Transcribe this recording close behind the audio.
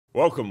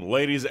Welcome,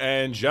 ladies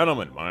and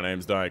gentlemen. My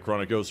name's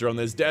Dychronic here on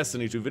this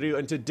Destiny 2 video,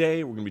 and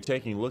today we're going to be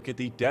taking a look at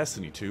the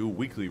Destiny 2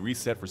 weekly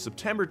reset for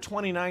September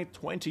 29th,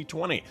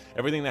 2020.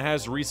 Everything that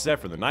has reset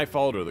from the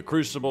Nightfall to the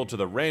Crucible to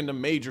the random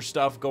major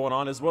stuff going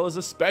on, as well as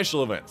the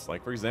special events,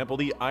 like for example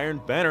the Iron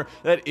Banner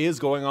that is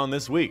going on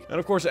this week. And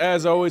of course,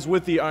 as always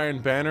with the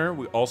Iron Banner,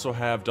 we also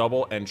have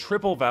double and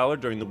triple Valor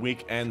during the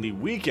week and the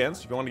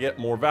weekends. If you want to get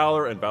more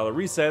Valor and Valor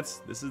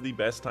resets, this is the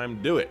best time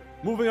to do it.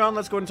 Moving on,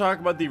 let's go ahead and talk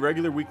about the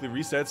regular weekly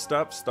reset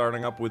stuff,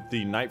 starting up with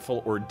the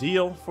Nightfall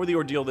Ordeal. For the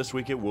Ordeal this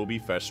week, it will be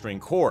Festering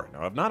Core.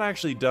 Now, I've not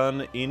actually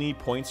done any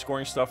point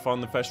scoring stuff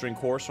on the Festering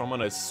Core, so I'm going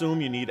to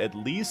assume you need at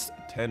least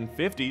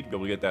 1050 to be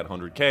able to get that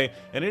 100k,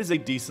 and it is a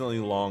decently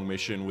long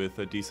mission with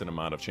a decent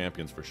amount of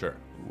champions for sure.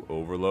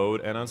 Overload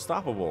and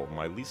Unstoppable,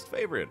 my least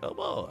favorite. Oh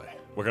boy.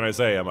 What can I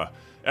say? I'm a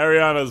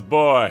Ariana's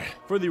boy.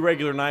 For the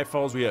regular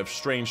Nightfalls, we have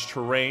Strange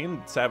Terrain,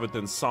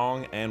 Sabbathan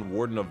Song, and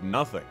Warden of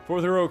Nothing.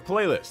 For the Heroic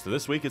playlist,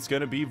 this week it's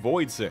going to be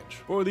Void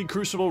Singe. For the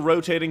Crucible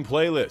rotating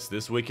playlist,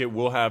 this week it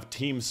will have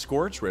Team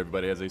Scorch, where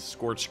everybody has a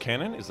Scorch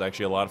cannon. It's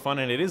actually a lot of fun,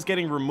 and it is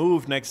getting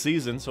removed next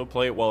season, so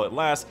play it while it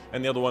lasts.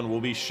 And the other one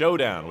will be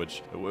Showdown,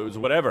 which was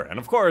whatever. And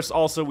of course,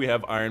 also we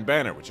have Iron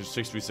Banner, which is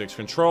 6v6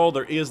 control.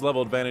 There is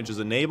level advantages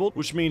enabled,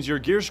 which means your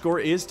gear score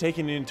is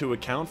taken into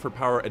account for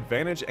power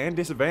advantage and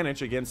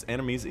disadvantage against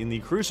enemies in the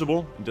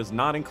Crucible, and does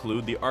not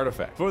include the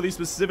artifact. For the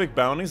specific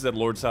bounties that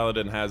Lord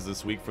Saladin has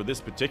this week for this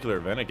particular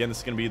event, again, this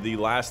is going to be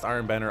the last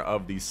Iron Banner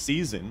of the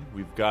season.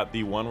 We've got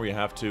the one where you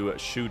have to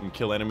shoot and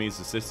kill enemies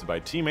assisted by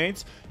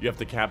teammates, you have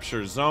to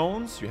capture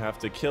zones, you have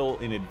to kill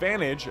in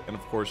advantage, and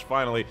of course,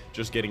 finally,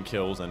 just getting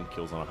kills and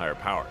kills on a higher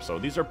power. So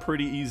these are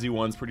pretty easy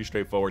ones, pretty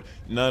straightforward.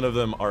 None of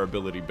them are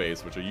ability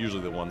based, which are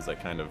usually the ones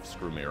that kind of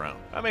screw me around.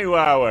 I mean,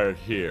 while we're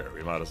here,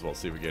 we might as well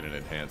see if we get an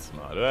enhanced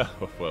mod.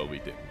 Well, we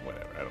didn't.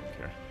 Whatever, I don't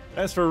care.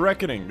 As for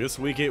Reckoning, this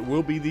week it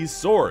will be the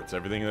Swords.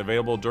 Everything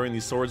available during the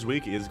Swords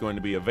week is going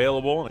to be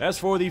available. As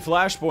for the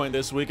Flashpoint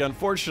this week,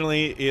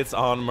 unfortunately, it's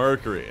on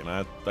Mercury.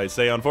 And I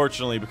say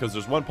unfortunately because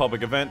there's one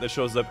public event that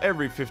shows up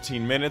every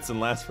 15 minutes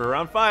and lasts for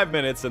around 5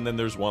 minutes, and then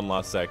there's one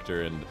Lost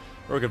Sector, and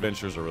Rogue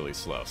Adventures are really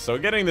slow. So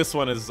getting this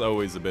one is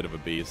always a bit of a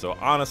B, so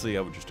honestly,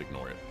 I would just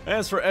ignore it.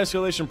 As for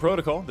Escalation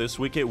Protocol, this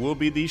week it will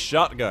be the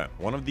Shotgun,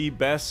 one of the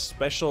best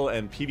special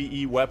and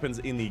PvE weapons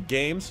in the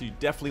game, so you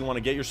definitely want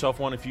to get yourself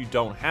one if you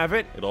don't have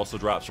it. It also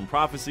drops from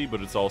Prophecy,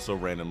 but it's also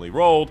randomly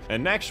rolled.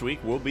 And next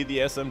week will be the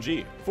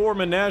SMG. For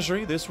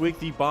Menagerie, this week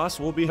the boss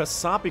will be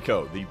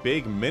Hasapiko, the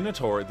big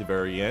Minotaur at the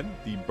very end.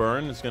 The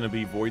burn is going to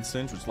be Void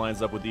Singe, which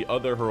lines up with the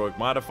other heroic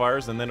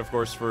modifiers, and then of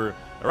course for,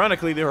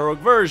 ironically, the heroic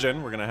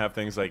version, we're going to have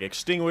things like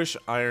Extinguish,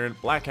 Iron,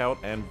 Blackout,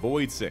 and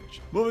Void Singe.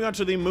 Moving on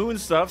to the moon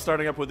stuff,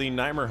 starting up with the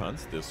Nightmare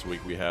Hunts. This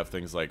week we have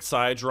things like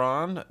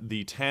Sidron,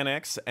 the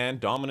Tanex, and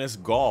Dominus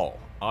Gaul.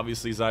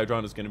 Obviously,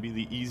 Zydron is going to be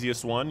the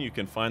easiest one. You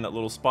can find that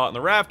little spot in the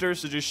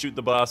rafters to just shoot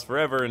the boss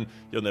forever and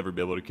he'll never be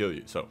able to kill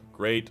you. So,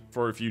 great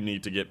for if you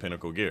need to get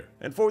pinnacle gear.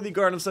 And for the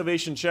Garden of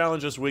Salvation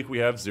challenge this week, we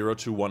have 0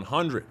 to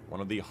 100.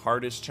 One of the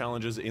hardest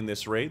challenges in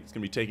this raid. It's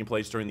going to be taking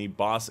place during the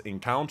boss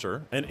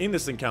encounter. And in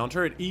this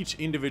encounter, at each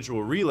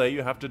individual relay,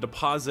 you have to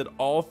deposit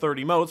all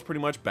 30 motes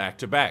pretty much back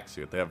to back. So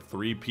you have to have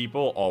 3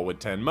 people, all with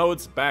 10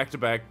 motes, back to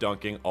back,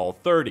 dunking all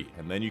 30.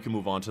 And then you can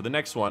move on to the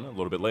next one a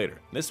little bit later.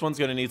 This one's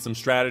going to need some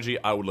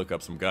strategy. I would look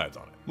up some guides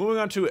on it. Moving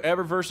on to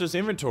Eververse's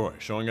inventory,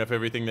 showing off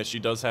everything that she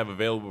does have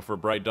available for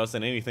Bright Dust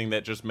and anything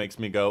that just makes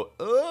me go,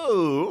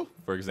 ooh.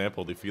 For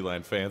example, the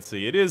Feline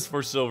Fancy. It is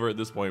for silver at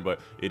this point, but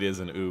it is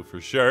an ooh for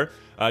sure.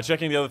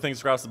 Checking the other things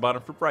across the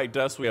bottom for Bright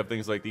Dust, we have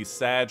things like the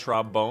Sad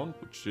Trombone,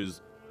 which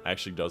is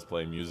actually does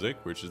play music,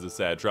 which is a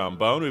sad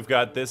trombone. We've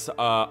got this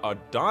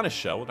Adonis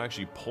shell, it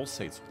actually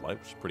pulsates with light,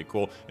 which is pretty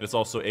cool. And it's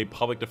also a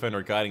Public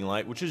Defender Guiding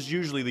Light, which is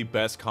usually the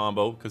best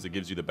combo because it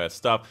gives you the best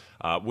stuff.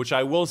 Which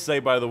I will say,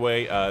 by the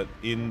way,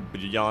 in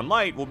Beyond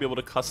Light, we'll be able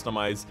to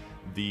customize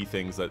the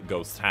things that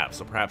ghosts have.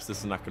 So perhaps this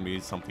is not going to be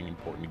something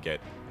important to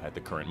get at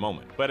the current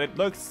moment. But it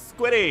looks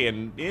squiddy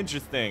and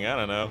interesting, I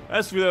don't know.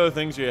 As for the other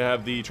things, you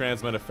have the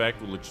Transmit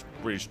Effect, which looks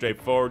pretty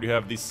straightforward. You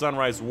have the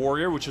Sunrise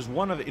Warrior, which is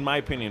one of, in my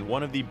opinion,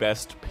 one of the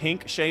best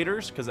pink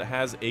shaders because it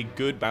has a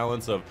good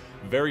balance of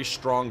very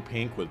strong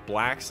pink with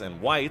blacks and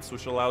whites,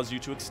 which allows you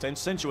to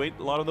accentuate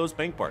a lot of those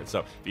pink parts. So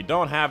if you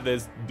don't have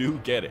this, do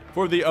get it.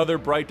 For the other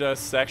Bright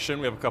Dust section,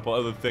 we have a couple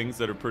other things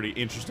that are pretty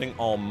interesting.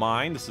 All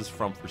Mine. This is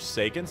from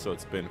Forsaken, so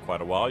it's been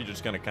quite a while. You're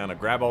just going to kind of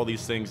grab all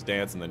these things,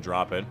 dance, and then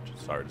drop it.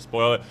 Sorry to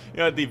spoil it. You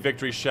got the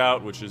Victory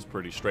Shout, which is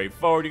pretty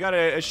straightforward. You got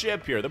a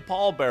ship here, the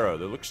Pallbearer,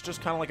 that looks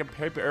just kind of like a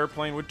paper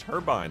airplane with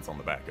turbines on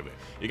the back of it.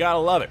 You gotta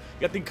love it.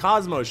 You got the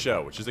Cosmos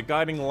Show, which is a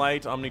guiding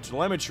light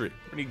omnitelemetry.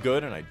 Pretty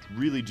good, and I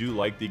really do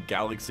like the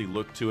galaxy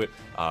look to it.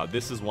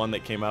 This is one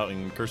that came out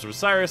in Curse of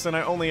Osiris, and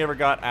I only ever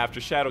got after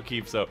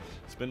Shadowkeep, so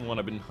it's been one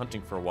I've been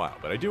hunting for a while.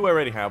 But I do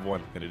already have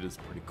one, and it is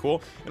pretty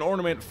cool. An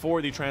ornament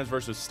for the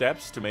Transversive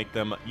Steps to make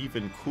them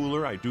even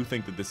cooler. I do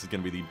think that this is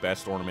going to be the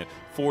best ornament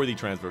for the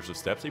Transversive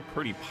Steps. A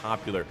pretty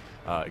popular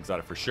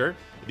exotic for sure.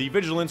 The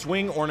Vigilance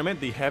Wing ornament,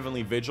 the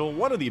Heavenly Vigil,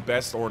 one of the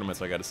best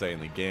ornaments I gotta say in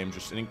the game.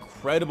 Just an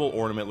incredible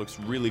ornament, looks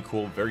really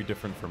cool, very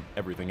different from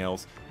everything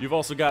else. You've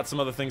also got some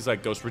other things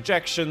like Ghost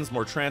Projections,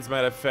 more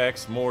Transmat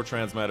effects, more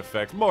Transmat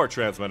effects, more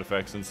Transmat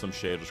effects, and some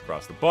shaders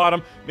across the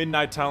bottom.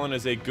 Midnight Talon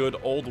is a good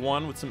old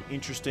one with some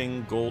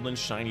interesting golden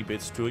shiny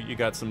bits to it. You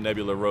got some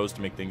Nebula Rose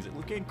to make things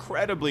look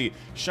incredibly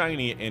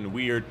shiny and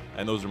weird,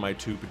 and those are my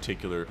two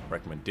particular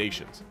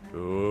recommendations.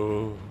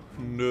 Oh,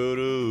 do,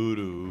 do,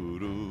 do,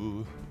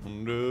 do.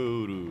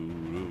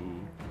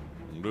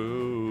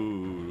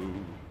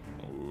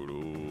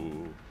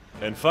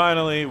 And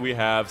finally, we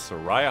have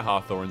Soraya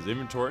Hawthorne's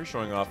inventory,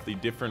 showing off the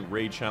different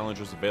raid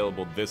challenges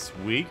available this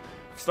week.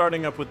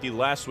 Starting up with the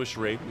Last Wish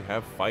raid, we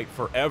have Fight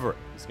Forever.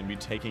 It's going to be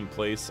taking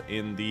place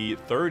in the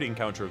third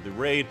encounter of the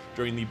raid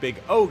during the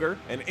Big Ogre,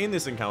 and in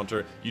this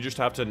encounter, you just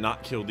have to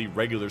not kill the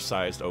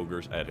regular-sized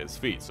ogres at his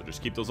feet. So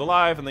just keep those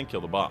alive and then kill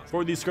the boss.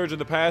 For the Scourge of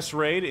the Past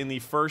raid, in the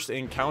first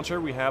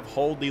encounter, we have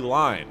Hold the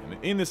Line. And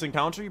in this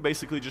encounter, you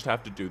basically just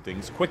have to do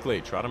things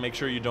quickly. Try to make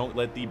sure you don't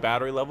let the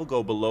battery level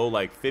go below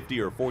like 50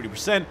 or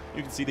 40%.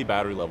 You can see the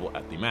battery level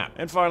at the map.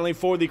 And finally,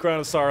 for the Crown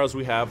of Sorrows,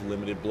 we have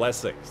Limited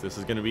Blessings. This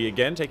is going to be,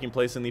 again, taking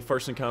place in the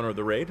first encounter of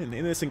the raid, and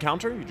in this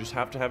encounter, you just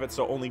have to have it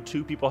so only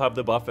 2 people have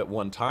the buff at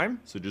one time,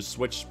 so just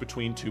switch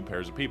between 2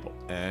 pairs of people.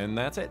 And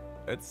that's it.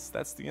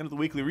 That's the end of the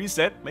weekly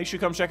reset. Make sure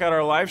you come check out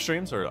our live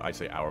streams, or I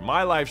say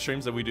my live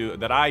streams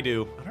that I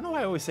do. I don't know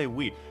why I always say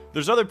we.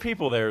 There's other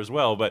people there as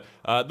well, but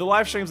the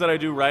live streams that I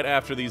do right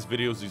after these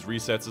videos, these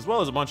resets, as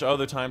well as a bunch of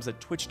other times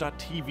at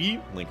twitch.tv,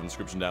 link in the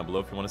description down below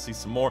if you want to see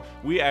some more.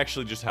 We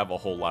actually just have a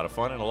whole lot of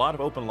fun and a lot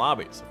of open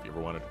lobbies. If you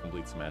ever wanted to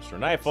complete some Master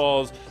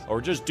Nightfalls,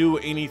 or just do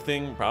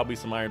anything, probably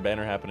some Iron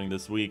Banner happening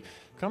this week,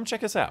 come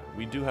check us out.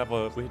 We do have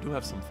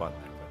some fun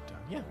there, but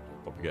yeah.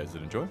 Hope you guys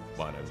did enjoy.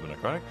 My name is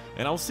Dychronic,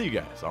 and I'll see you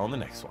guys on the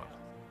next one.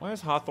 Why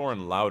is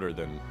Hawthorne louder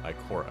than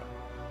Ikora?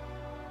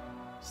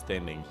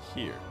 Standing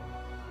here.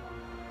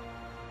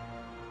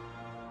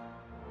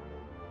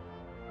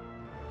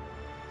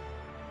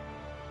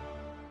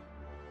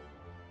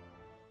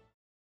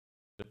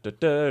 I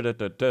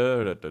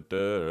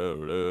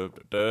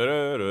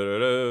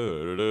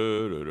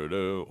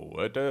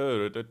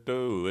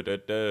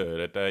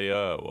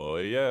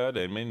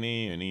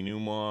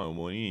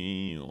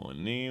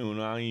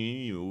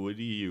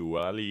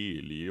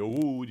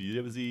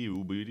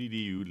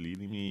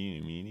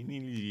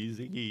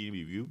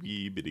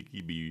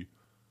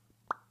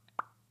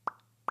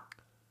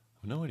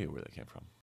have no idea where that came from.